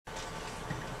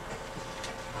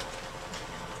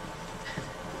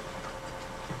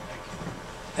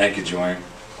Thank you, Joanne.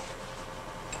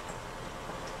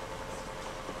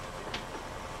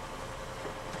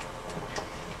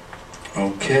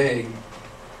 Okay.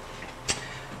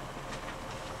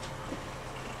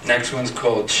 Next one's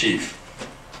called Chief.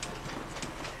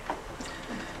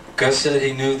 Gus said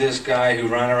he knew this guy who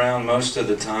ran around most of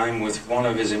the time with one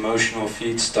of his emotional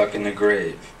feet stuck in the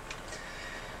grave.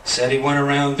 Said he went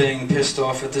around being pissed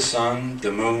off at the sun,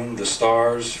 the moon, the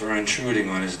stars for intruding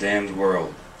on his damned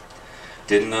world.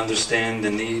 Didn't understand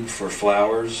the need for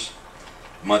flowers,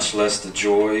 much less the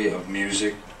joy of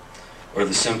music or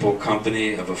the simple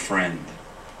company of a friend.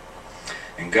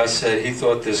 And Gus said he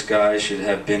thought this guy should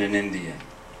have been an Indian.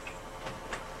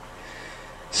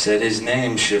 Said his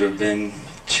name should have been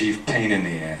Chief Pain in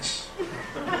the Ass.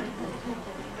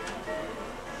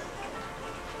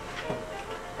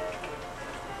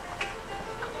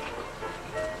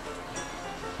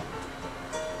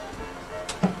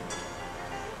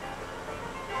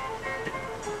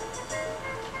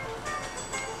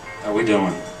 How we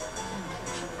doing?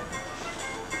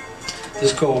 This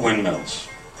is called Windmills.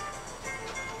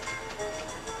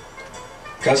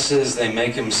 Gus says they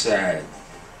make him sad,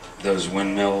 those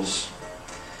windmills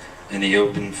in the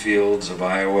open fields of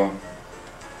Iowa,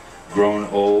 grown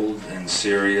old and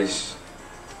serious,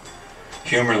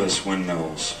 humorless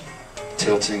windmills,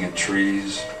 tilting at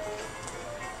trees,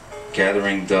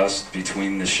 gathering dust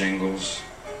between the shingles,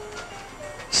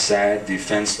 sad,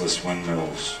 defenseless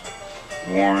windmills,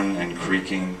 worn and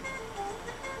creaking,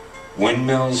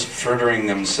 windmills frittering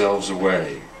themselves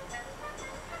away,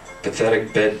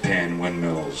 pathetic bedpan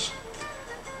windmills,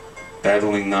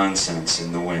 babbling nonsense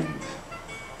in the wind.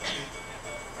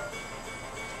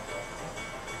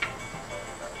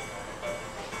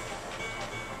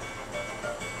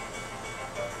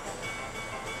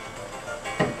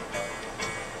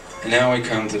 And now we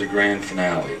come to the grand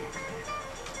finale,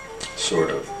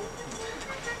 sort of.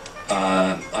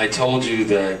 I told you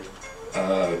that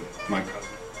my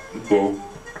cousin, whoa,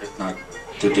 it's not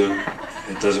to do,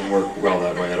 it doesn't work well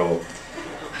that way at all.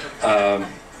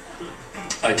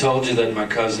 I told you that my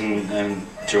cousin and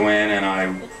Joanne and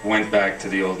I went back to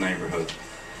the old neighborhood.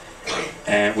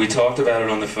 And we talked about it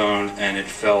on the phone, and it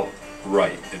felt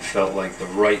right. It felt like the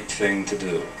right thing to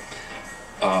do.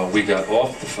 We got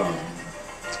off the phone,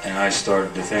 and I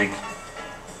started to think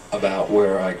about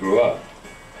where I grew up.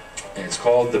 And it's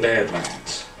called the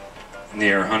Badlands,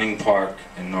 near Hunting Park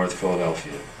in North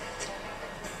Philadelphia.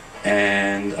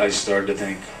 And I started to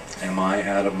think, am I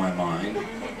out of my mind?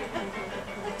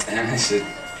 And I said,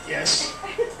 yes.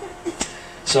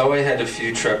 So I had a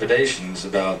few trepidations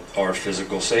about our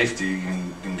physical safety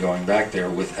in going back there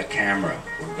with a camera.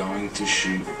 We're going to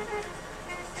shoot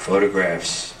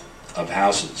photographs of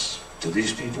houses. Do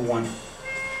these people want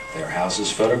their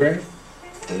houses photographed?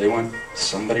 Do they want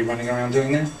somebody running around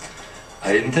doing that?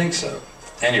 I didn't think so.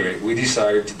 Anyway, we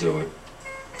decided to do it,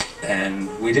 and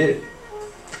we did.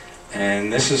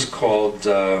 And this is called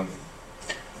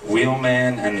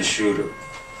Wheelman and the Shooter.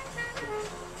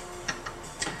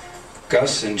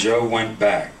 Gus and Joe went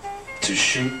back to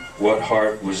shoot what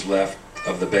heart was left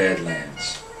of the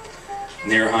Badlands,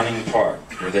 near Hunting Park,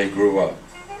 where they grew up.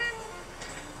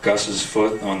 Gus's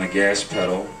foot on the gas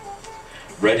pedal,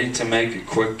 ready to make a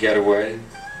quick getaway.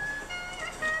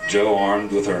 Joe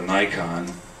armed with her Nikon,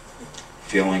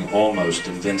 feeling almost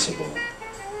invincible.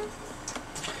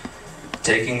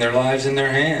 Taking their lives in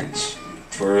their hands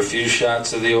for a few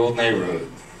shots of the old neighborhood.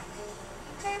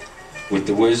 With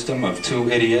the wisdom of two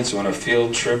idiots on a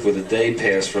field trip with a day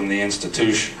pass from the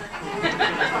institution.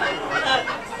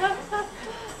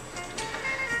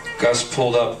 Gus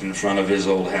pulled up in front of his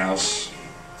old house.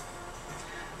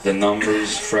 The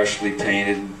numbers freshly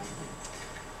painted,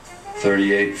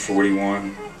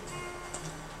 3841.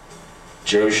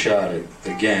 Joe shot it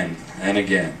again and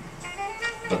again,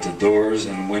 but the doors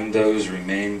and windows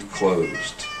remained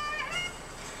closed.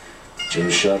 Joe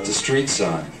shot the street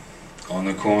sign on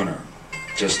the corner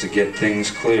just to get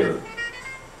things clear,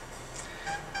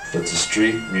 but the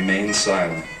street remained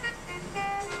silent.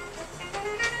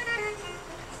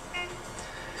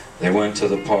 They went to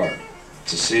the park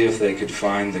to see if they could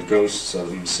find the ghosts of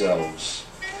themselves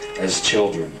as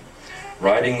children,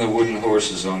 riding the wooden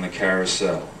horses on the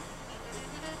carousel.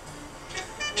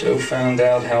 Joe found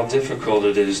out how difficult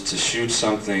it is to shoot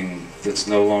something that's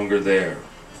no longer there.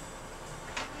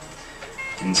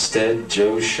 Instead,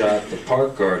 Joe shot the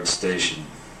park guard station,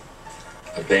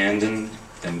 abandoned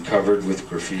and covered with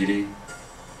graffiti.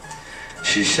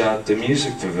 She shot the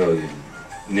music pavilion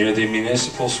near the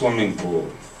municipal swimming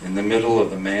pool in the middle of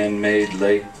the man-made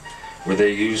lake where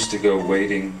they used to go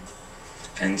wading,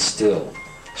 and still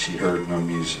she heard no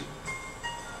music.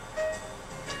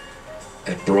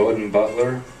 At Broad and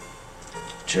Butler,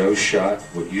 Joe shot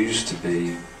what used to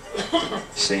be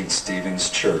St. Stephen's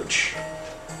Church,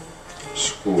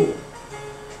 school,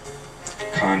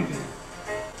 convent,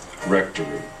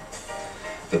 rectory,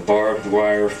 the barbed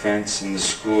wire fence in the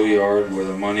schoolyard where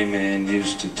the money man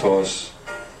used to toss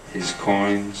his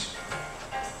coins,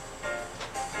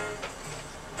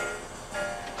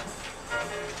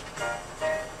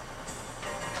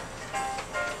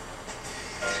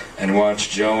 and watch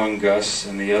Joe and Gus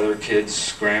and the other kids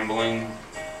scrambling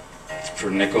for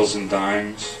nickels and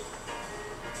dimes.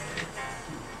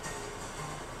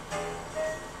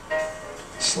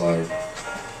 Slide.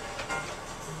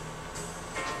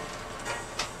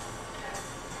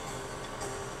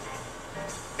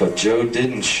 But Joe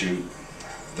didn't shoot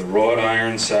the wrought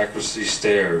iron sacristy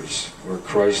stairs where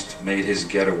Christ made his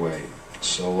getaway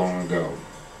so long ago.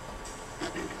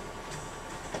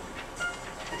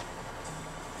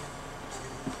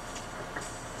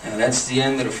 And that's the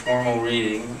end of the formal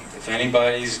reading. If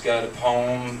anybody's got a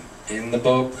poem in the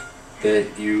book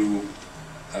that you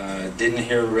didn't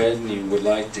hear read and you would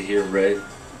like to hear read,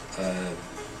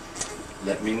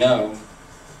 let me know.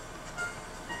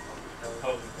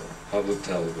 Public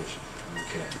television.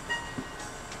 Okay.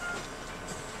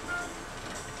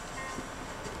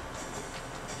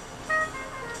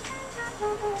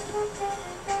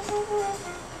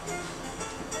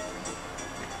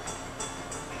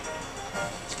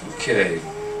 Okay.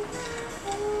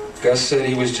 Gus said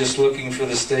he was just looking for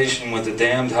the station with the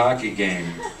damned hockey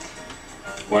game,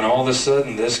 when all of a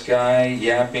sudden this guy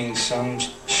yapping some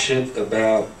shit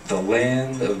about the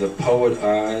land of the poet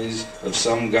eyes of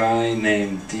some guy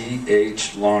named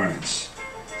D.H. Lawrence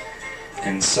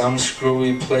and some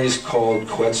screwy place called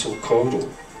Quetzalcoatl,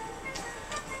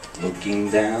 looking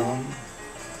down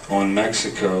on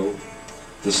Mexico,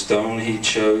 the stone he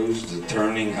chose, the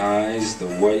turning eyes, the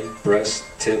white breast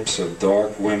tips of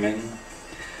dark women.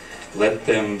 Let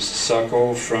them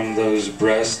suckle from those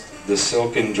breasts the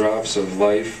silken drops of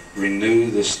life, renew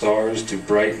the stars to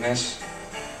brightness.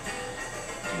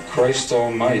 And Christ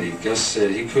Almighty, Gus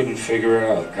said he couldn't figure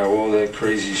out how all that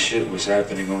crazy shit was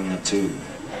happening on the tube.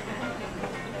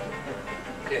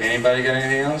 Anybody got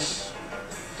anything else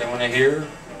they want to hear?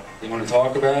 They want to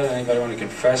talk about it? Anybody want to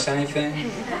confess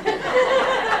anything?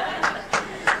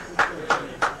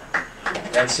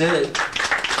 That's it.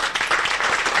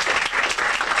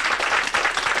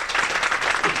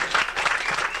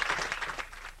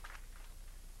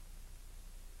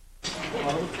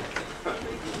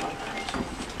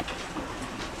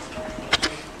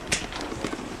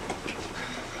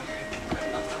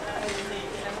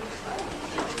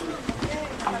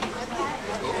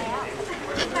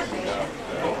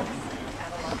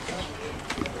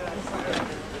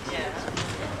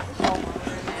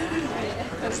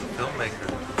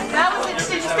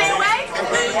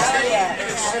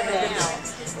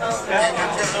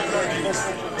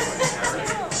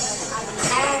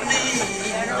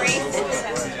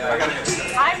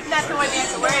 I'm not the one you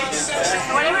have to worry.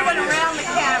 I want everyone around the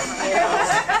camera.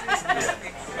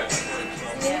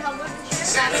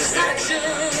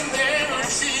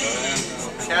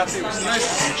 Kathy, it was nice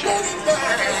to meet you.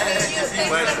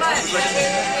 Thanks so much. It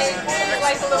made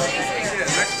life a little easier. Yeah,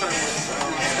 next time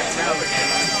we'll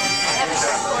I have a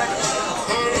support.